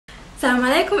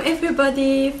Assalamu alaikum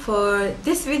everybody. For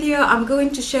this video I'm going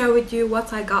to share with you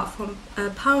what I got from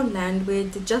Poundland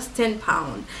with just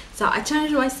 £10. So I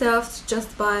challenged myself to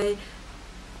just buy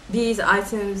these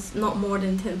items not more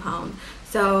than £10.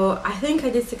 So I think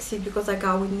I did succeed because I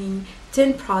got with me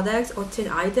 10 products or 10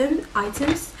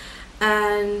 items.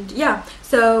 And yeah,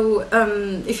 so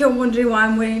if you're wondering why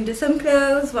I'm wearing the same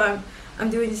clothes, why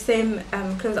I'm doing the same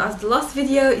clothes as the last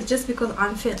video, it's just because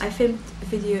I filmed a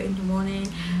video in the morning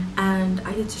and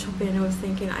I did shopping and I was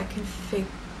thinking I can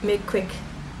make quick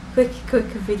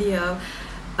video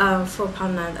for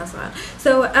Poundland as well.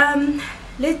 So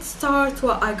let's start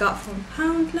what I got from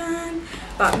Poundland.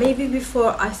 But maybe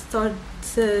before I start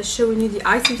showing you the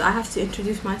items, I have to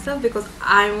introduce myself because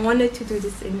I wanted to do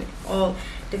this in all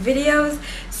the videos.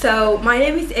 So my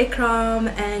name is Ikram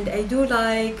and I do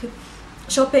like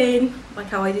shopping, like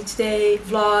how I did today,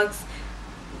 vlogs,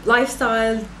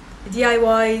 lifestyle,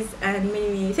 DIYs and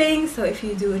many things. So if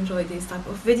you do enjoy these type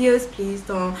of videos, please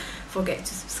don't forget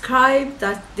to subscribe.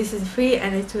 That this is free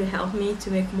and it will help me to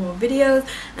make more videos.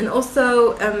 And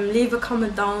also leave a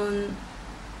comment down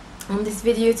on this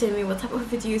video, tell me what type of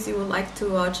videos you would like to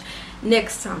watch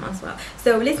next time as well.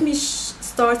 So let me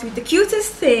start with the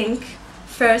cutest thing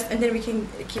first and then we can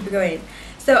keep going.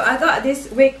 So I got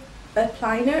this wig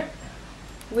planner,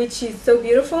 which is so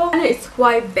beautiful and it's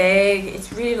quite big,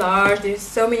 it's really large, there's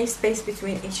so many space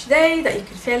between each day that you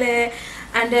can fill it.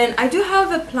 And then I do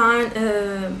have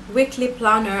a weekly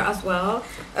planner as well,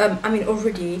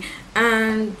 already,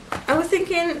 and I was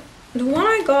thinking the one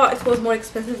I got, it was more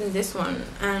expensive than this one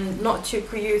and not too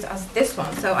cute as this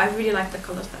one, so I really like the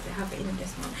colors that they have in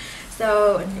this one.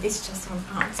 So it's just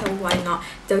 £1, so why not?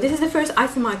 So this is the first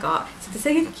item I got. So the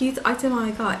second cute item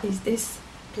I got is this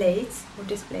plate or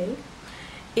display.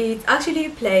 It's actually a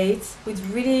plate with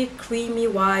really creamy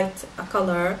white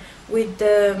color with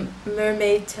the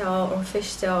mermaid tail or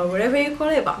fish tail or whatever you call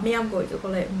it, but me, I'm going to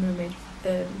call it mermaid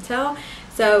tail.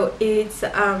 So it's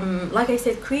like I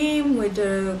said, cream with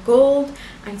gold,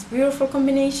 and it's a beautiful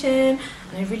combination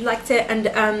and I really liked it. And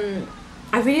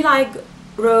I really like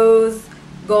rose,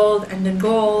 gold and then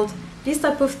gold. This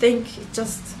type of thing is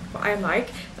just what I like.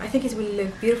 I think it will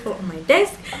look beautiful on my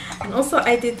desk. And also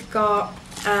I did got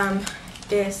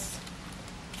this.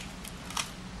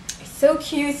 It's so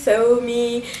cute, so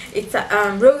me. It's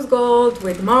rose gold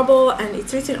with marble and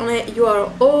it's written on it, "You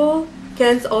are all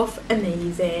kinds of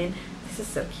amazing." This is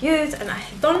so cute and I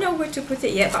don't know where to put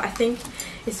it yet, but I think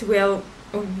it will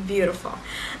be beautiful.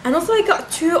 And also I got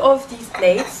 2 of these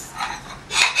plates.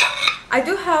 I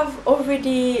do have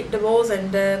already the bowls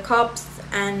and the cups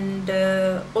and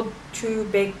 2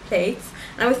 big plates,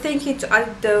 and I was thinking to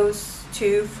add those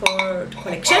 2 for the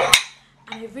collection.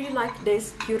 I really like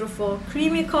this beautiful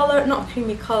creamy color, not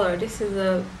creamy color, this is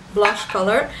a blush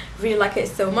color. Really like it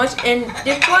so much, and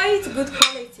they're quite good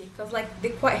quality because like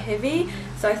they're quite heavy,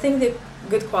 so I think they're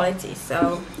good quality.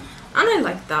 So, and I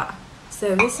like that.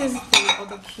 So this is the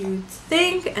other cute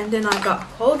thing. And then I got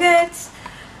Colgate,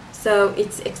 so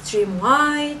it's extreme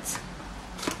white.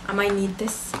 I might need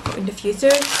this in the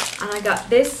future. And I got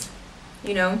this,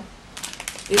 you know,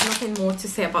 there's nothing more to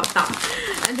say about that.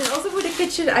 And then also for the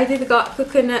kitchen, I did got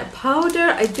coconut powder.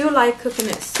 I do like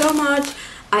coconut so much.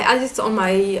 I add it on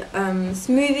my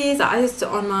smoothies, I add it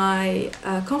on my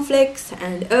cornflakes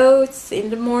and oats in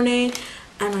the morning,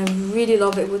 and I really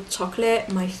love it with chocolate.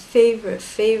 My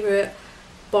favorite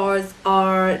bars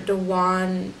are the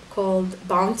one called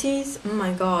Bounties. Oh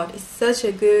my god, it's such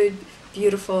a good,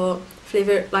 beautiful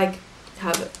flavor, like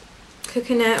have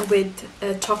coconut with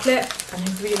chocolate, and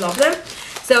I really love them.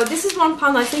 So this is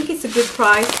 £1. I think it's a good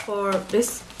price for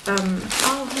this.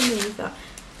 How many is that?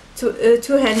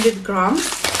 200 grams.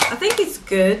 I think it's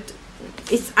good.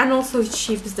 And also it's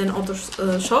cheaper than other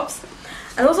shops.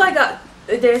 And also I got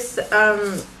this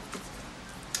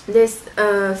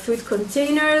food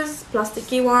containers,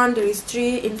 plasticky one. There is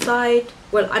 3 inside.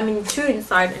 Well, I mean 2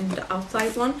 inside and the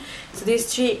outside one. So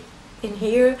there's 3 in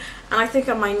here, and I think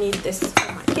I might need this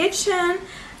for my kitchen.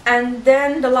 And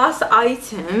then the last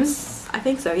items, I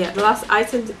think so, yeah, the last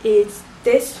item is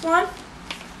this one.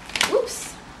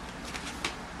 Oops,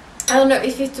 I don't know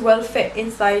if it will fit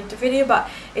inside the video, but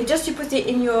it just, you put it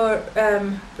in your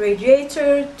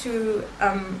radiator to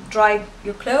dry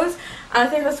your clothes, and I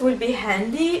think this will be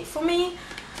handy for me.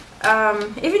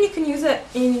 Even you can use it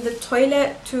in the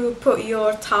toilet to put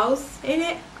your towels in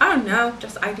it. I don't know,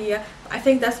 just idea. I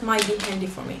think that might be handy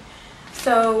for me.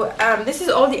 So this is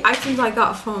all the items I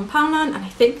got from Poundland, and I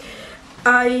think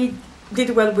I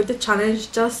did well with the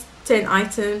challenge. Just 10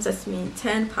 items, that's mean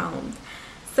 £10.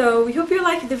 So we hope you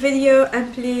liked the video,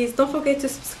 and please don't forget to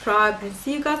subscribe, and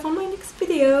see you guys on my next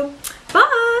video.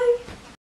 Bye.